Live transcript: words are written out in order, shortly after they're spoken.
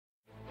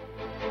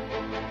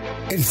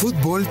El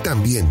fútbol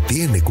también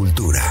tiene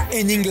cultura.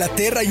 En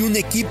Inglaterra hay un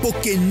equipo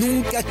que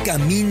nunca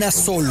camina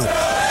solo.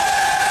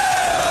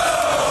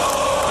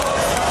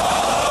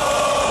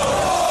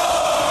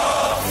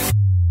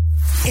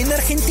 En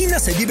Argentina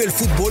se vive el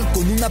fútbol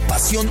con una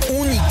pasión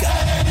única.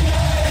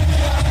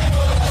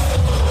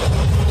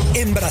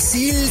 En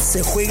Brasil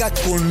se juega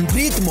con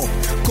ritmo,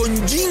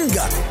 con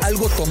ginga,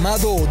 algo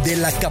tomado de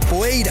la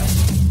capoeira.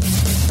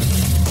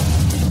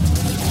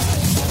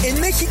 En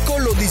México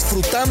lo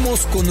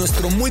disfrutamos con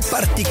nuestro muy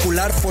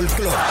particular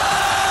folclore.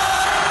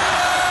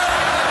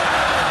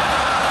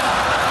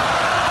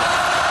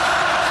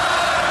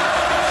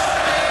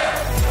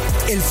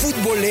 El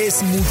fútbol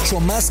es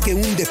mucho más que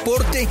un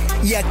deporte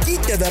y aquí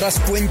te darás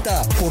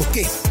cuenta por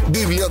qué.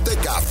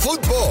 Biblioteca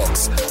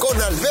Footbox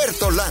con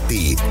Alberto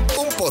Lati,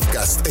 un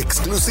podcast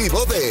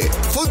exclusivo de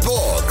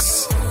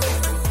Footbox.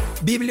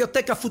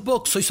 Biblioteca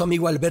Futbol, soy su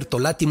amigo Alberto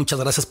Lati, muchas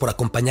gracias por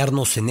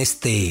acompañarnos en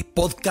este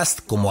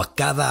podcast. Como a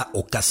cada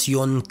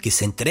ocasión que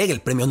se entregue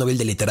el Premio Nobel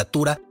de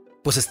Literatura,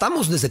 pues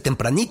estamos desde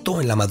tempranito,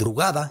 en la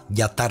madrugada,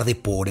 ya tarde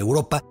por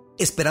Europa,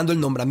 esperando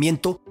el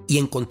nombramiento y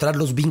encontrar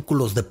los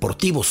vínculos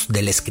deportivos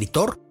del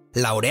escritor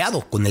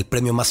laureado con el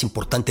premio más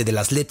importante de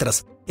las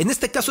letras. En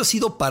este caso ha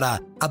sido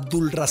para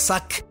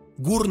Abdulrazak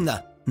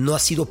Gurna, no ha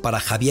sido para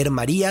Javier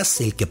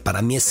Marías, el que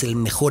para mí es el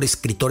mejor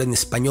escritor en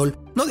español,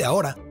 no de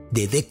ahora,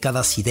 de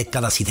décadas y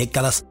décadas y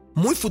décadas,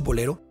 muy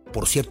futbolero,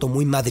 por cierto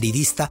muy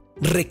madridista.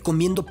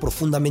 Recomiendo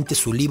profundamente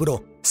su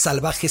libro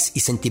Salvajes y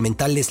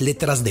Sentimentales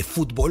Letras de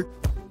Fútbol.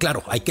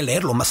 Claro, hay que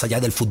leerlo más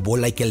allá del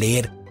fútbol, hay que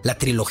leer la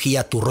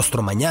trilogía Tu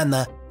Rostro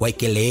Mañana, o hay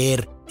que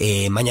leer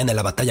Mañana en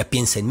la Batalla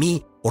Piensa en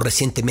Mí, o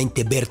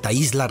recientemente Berta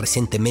Isla,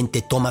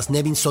 recientemente Thomas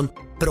Nevinson,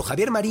 pero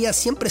Javier Marías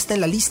siempre está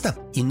en la lista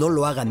y no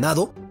lo ha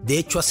ganado. De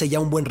hecho, hace ya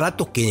un buen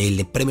rato que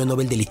el Premio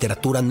Nobel de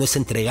Literatura no es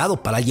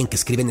entregado para alguien que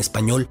escribe en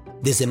español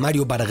desde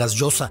Mario Vargas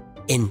Llosa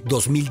en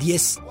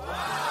 2010.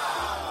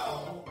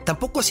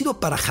 Tampoco ha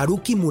sido para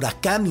Haruki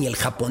Murakami, el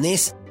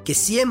japonés, que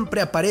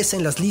siempre aparece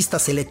en las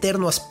listas, el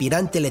eterno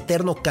aspirante, el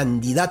eterno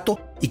candidato,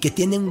 y que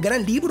tiene un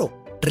gran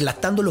libro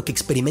relatando lo que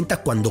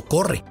experimenta cuando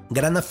corre.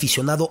 Gran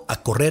aficionado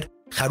a correr,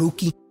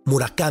 Haruki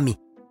Murakami.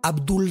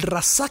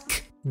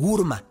 Abdulrazak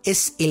Gurna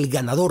es el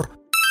ganador.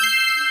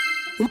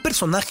 Un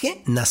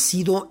personaje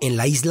nacido en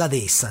la isla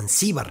de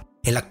Zanzíbar,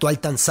 en la actual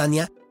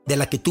Tanzania, de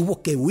la que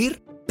tuvo que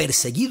huir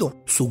perseguido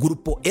su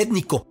grupo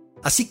étnico.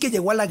 Así que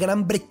llegó a la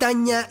Gran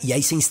Bretaña y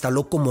ahí se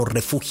instaló como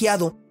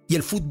refugiado, y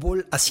el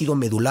fútbol ha sido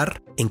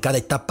medular en cada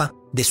etapa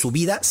de su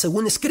vida,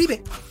 según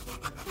escribe.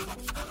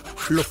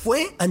 Lo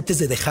fue antes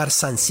de dejar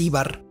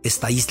Zanzíbar,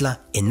 esta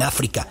isla en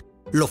África.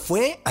 Lo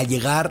fue al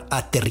llegar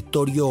a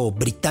territorio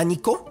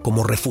británico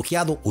como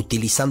refugiado,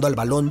 utilizando al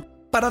balón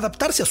para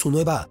adaptarse a su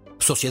nueva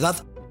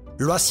sociedad.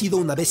 Lo ha sido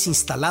una vez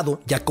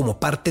instalado ya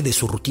como parte de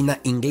su rutina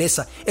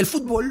inglesa, el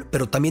fútbol,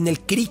 pero también el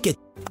cricket.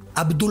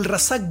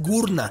 Abdulrazak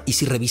Gurna, y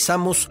si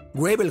revisamos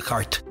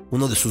Gravelheart,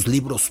 uno de sus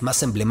libros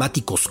más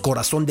emblemáticos,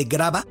 Corazón de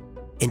Grava,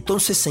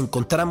 entonces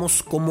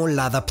encontramos cómo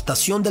la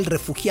adaptación del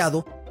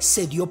refugiado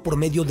se dio por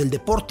medio del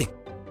deporte.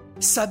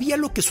 Sabía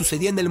lo que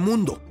sucedía en el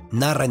mundo,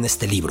 narra en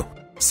este libro.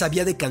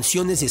 Sabía de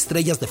canciones y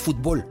estrellas de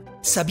fútbol.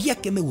 Sabía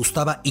qué me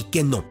gustaba y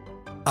qué no.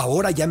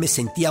 Ahora ya me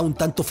sentía un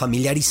tanto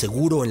familiar y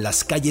seguro en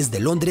las calles de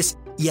Londres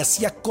y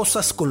hacía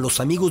cosas con los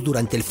amigos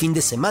durante el fin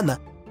de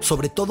semana,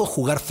 sobre todo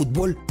jugar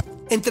fútbol.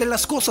 Entre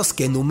las cosas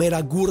que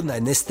enumera Gurna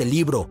en este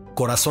libro,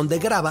 Corazón de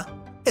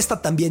Grava,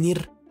 está también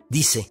ir,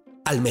 dice,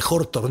 al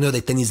mejor torneo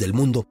de tenis del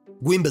mundo,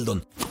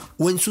 Wimbledon.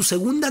 O en su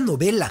segunda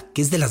novela,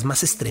 que es de las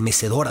más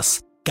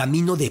estremecedoras,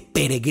 Camino de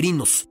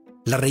Peregrinos,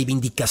 la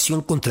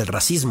reivindicación contra el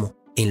racismo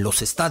en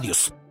los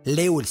estadios.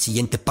 Leo el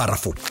siguiente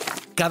párrafo.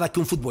 Cada que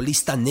un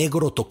futbolista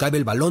negro tocaba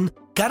el balón,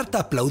 Carta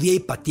aplaudía y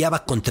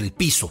pateaba contra el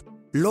piso.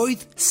 Lloyd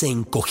se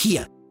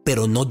encogía,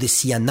 pero no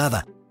decía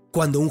nada.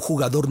 Cuando un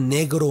jugador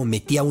negro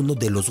metía uno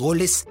de los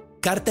goles,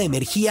 Carta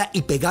emergía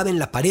y pegaba en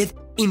la pared,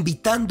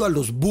 invitando a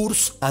los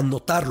Boers a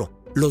anotarlo.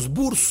 Los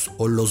Boers,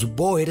 o los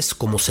Boers,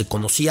 como se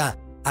conocía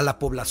a la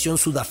población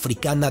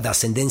sudafricana de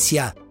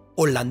ascendencia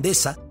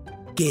holandesa,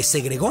 que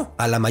segregó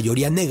a la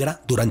mayoría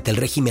negra durante el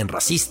régimen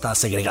racista,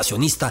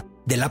 segregacionista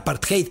del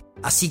apartheid.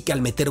 Así que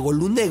al meter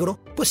gol un negro,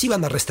 pues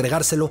iban a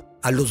restregárselo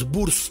a los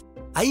Boers.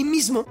 Ahí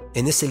mismo,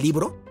 en ese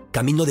libro,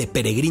 Camino de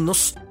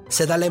Peregrinos,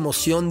 se da la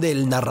emoción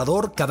del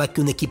narrador cada que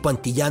un equipo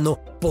antillano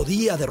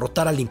podía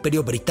derrotar al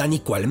Imperio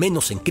Británico, al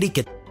menos en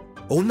cricket,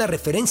 o una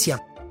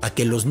referencia a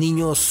que los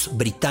niños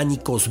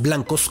británicos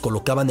blancos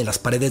colocaban en las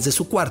paredes de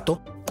su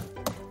cuarto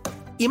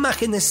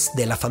imágenes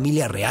de la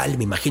familia real.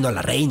 Me imagino a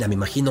la reina, me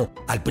imagino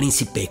al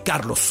príncipe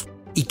Carlos,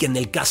 y que en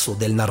el caso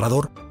del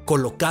narrador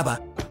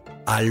colocaba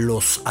a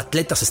los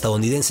atletas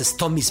estadounidenses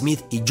Tommy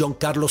Smith y John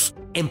Carlos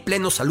en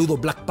pleno saludo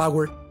Black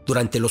Power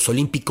durante los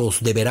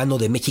Olímpicos de Verano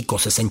de México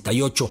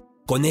 68,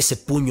 con ese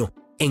puño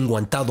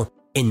enguantado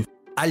en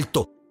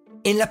alto.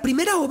 En la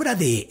primera obra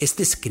de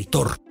este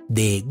escritor,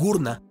 de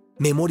Gurna,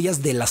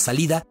 Memorias de la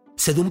Salida,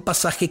 se da un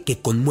pasaje que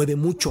conmueve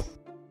mucho.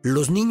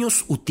 Los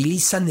niños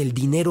utilizan el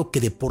dinero que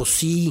de por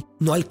sí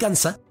no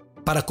alcanza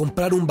para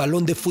comprar un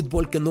balón de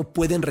fútbol que no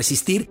pueden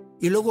resistir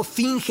y luego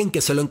fingen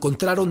que se lo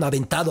encontraron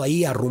aventado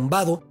ahí,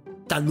 arrumbado,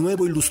 tan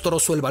nuevo y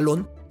lustroso el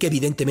balón que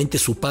evidentemente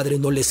su padre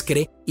no les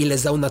cree y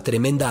les da una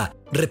tremenda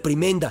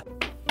reprimenda.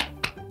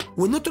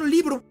 O en otro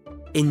libro,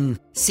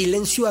 en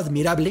Silencio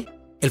Admirable,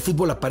 el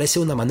fútbol aparece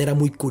de una manera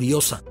muy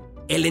curiosa.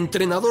 El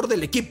entrenador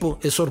del equipo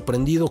es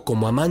sorprendido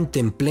como amante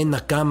en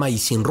plena cama y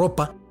sin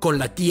ropa con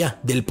la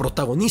tía del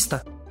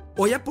protagonista.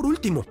 O ya por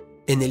último,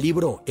 en el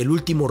libro El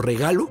último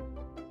regalo,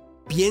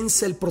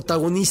 piensa el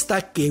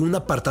protagonista que un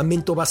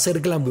apartamento va a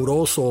ser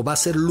glamuroso o va a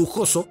ser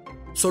lujoso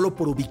solo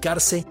por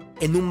ubicarse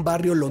en un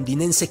barrio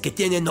londinense que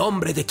tiene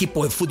nombre de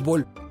equipo de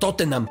fútbol,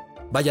 Tottenham.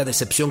 Vaya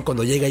decepción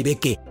cuando llega y ve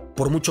que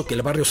por mucho que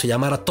el barrio se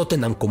llamara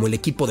Tottenham como el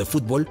equipo de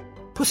fútbol,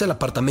 pues el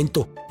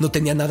apartamento no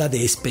tenía nada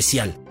de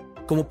especial.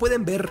 Como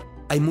pueden ver,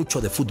 hay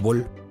mucho de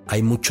fútbol,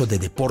 hay mucho de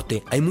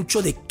deporte, hay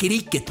mucho de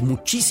cricket,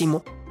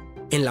 muchísimo,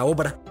 en la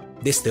obra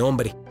de este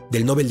hombre,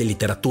 del Nobel de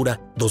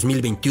Literatura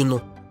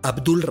 2021,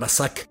 Abdul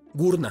Razak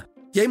Gurna.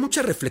 Y hay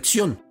mucha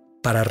reflexión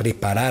para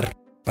reparar,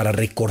 para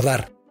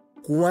recordar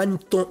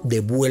cuánto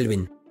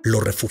devuelven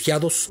los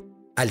refugiados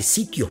al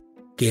sitio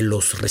que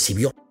los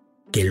recibió,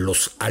 que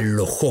los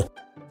alojó,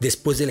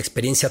 después de la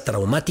experiencia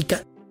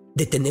traumática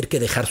de tener que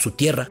dejar su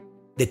tierra,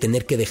 de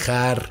tener que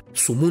dejar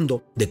su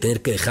mundo, de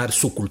tener que dejar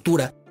su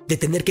cultura, de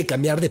tener que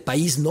cambiar de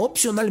país, no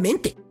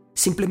opcionalmente,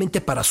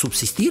 simplemente para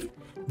subsistir.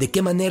 De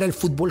qué manera el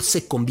fútbol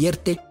se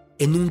convierte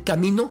en un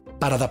camino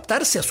para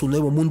adaptarse a su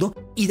nuevo mundo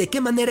y de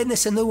qué manera en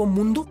ese nuevo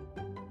mundo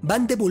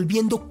van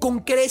devolviendo con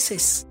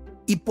creces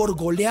y por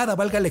goleada,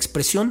 valga la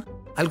expresión,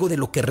 algo de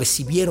lo que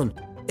recibieron.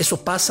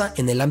 Eso pasa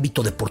en el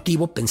ámbito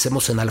deportivo,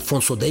 pensemos en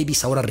Alfonso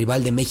Davies, ahora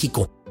rival de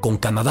México con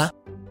Canadá.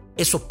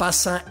 Eso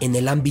pasa en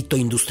el ámbito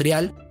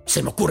industrial,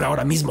 se me ocurre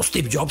ahora mismo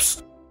Steve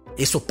Jobs.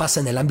 Eso pasa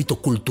en el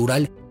ámbito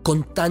cultural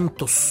con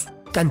tantos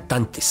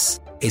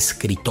cantantes,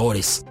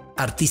 escritores,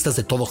 artistas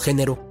de todo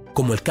género,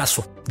 como el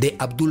caso de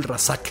Abdul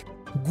Razak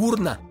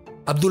Gurna.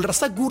 Abdul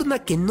Razak Gurna,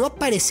 que no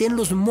aparecía en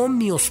los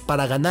momios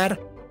para ganar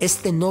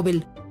este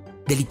Nobel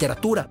de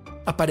Literatura.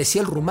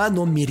 Aparecía el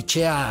rumano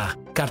Mircea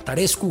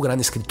Cartarescu, gran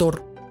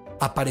escritor.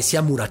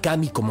 Aparecía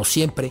Murakami, como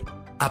siempre.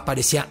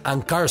 Aparecía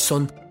Anne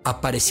Carson.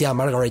 Aparecía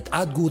Margaret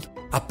Atwood.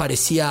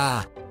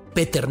 Aparecía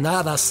Peter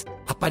Nadas.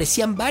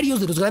 Aparecían varios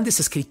de los grandes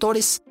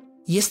escritores.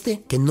 Y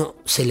este que no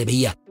se le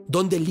veía.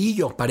 Don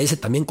DeLillo aparece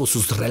también con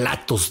sus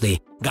relatos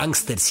de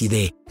gángsters y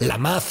de la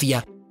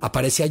mafia.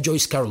 Aparecía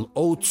Joyce Carol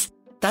Oates.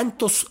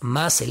 Tantos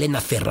más, Elena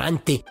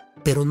Ferrante.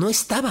 Pero no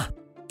estaba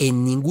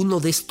en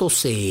ninguno de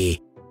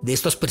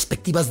estas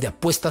perspectivas de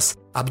apuestas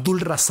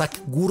Abdul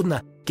Razak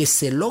Gurna, que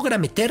se logra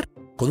meter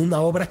con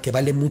una obra que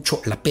vale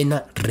mucho la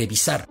pena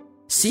revisar.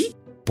 Sí,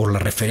 por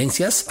las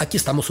referencias, aquí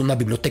estamos en una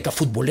biblioteca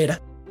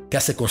futbolera que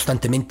hace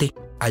constantemente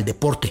al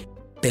deporte,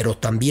 pero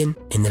también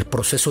en el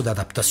proceso de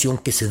adaptación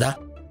que se da,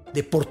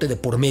 deporte de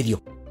por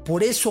medio.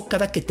 Por eso,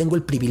 cada que tengo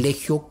el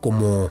privilegio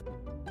como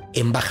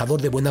embajador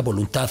de buena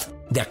voluntad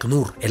de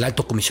ACNUR, el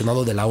alto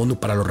comisionado de la ONU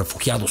para los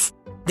refugiados,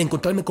 de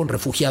encontrarme con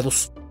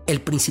refugiados,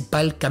 el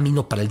principal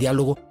camino para el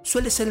diálogo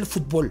suele ser el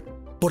fútbol.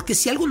 Porque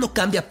si algo no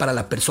cambia para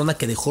la persona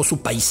que dejó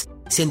su país,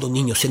 siendo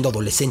niño, siendo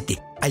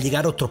adolescente, al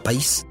llegar a otro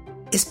país,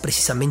 es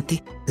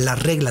precisamente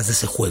las reglas de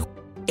ese juego,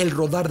 el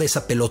rodar de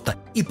esa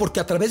pelota. Y porque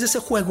a través de ese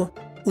juego,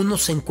 uno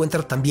se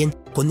encuentra también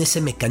con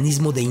ese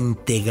mecanismo de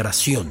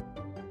integración,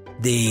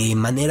 de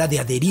manera de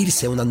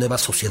adherirse a una nueva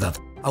sociedad,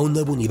 a un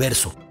nuevo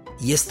universo.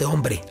 Y este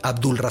hombre,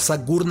 Abdul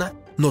Razak Gurna,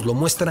 nos lo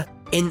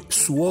muestra en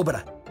su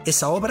obra.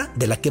 Esa obra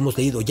de la que hemos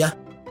leído ya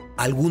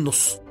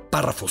algunos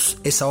párrafos,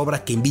 esa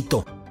obra que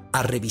invito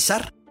a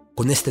revisar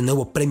con este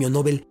nuevo Premio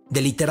Nobel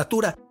de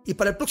Literatura. Y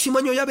para el próximo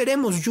año ya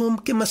veremos. Yo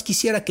qué más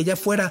quisiera que ya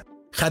fuera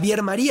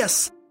Javier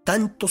Marías.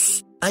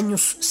 Tantos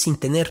años sin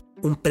tener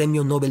un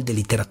Premio Nobel de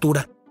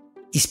Literatura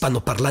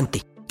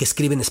hispanoparlante que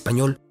escribe en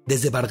español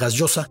desde Vargas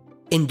Llosa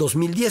en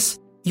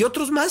 2010. Y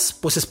otros más,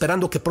 pues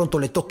esperando que pronto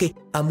le toque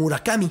a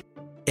Murakami,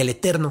 el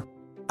eterno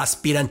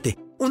aspirante.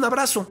 Un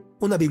abrazo,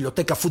 una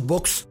biblioteca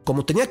Footbox,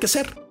 como tenía que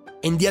ser,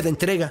 en día de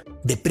entrega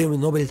de Premio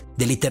Nobel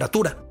de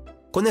Literatura,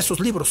 con esos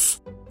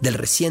libros del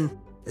recién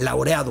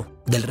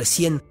laureado, del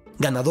recién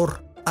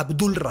ganador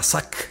Abdul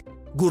Razak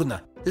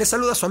Gurna. Les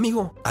saluda su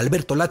amigo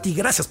Alberto Lati.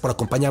 Gracias por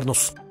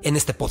acompañarnos en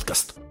este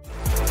podcast.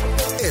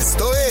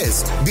 Esto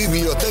es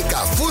Biblioteca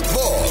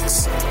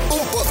Footbox,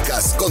 un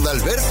podcast con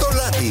Alberto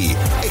Lati,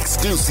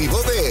 exclusivo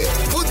de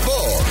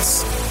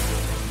Footbox.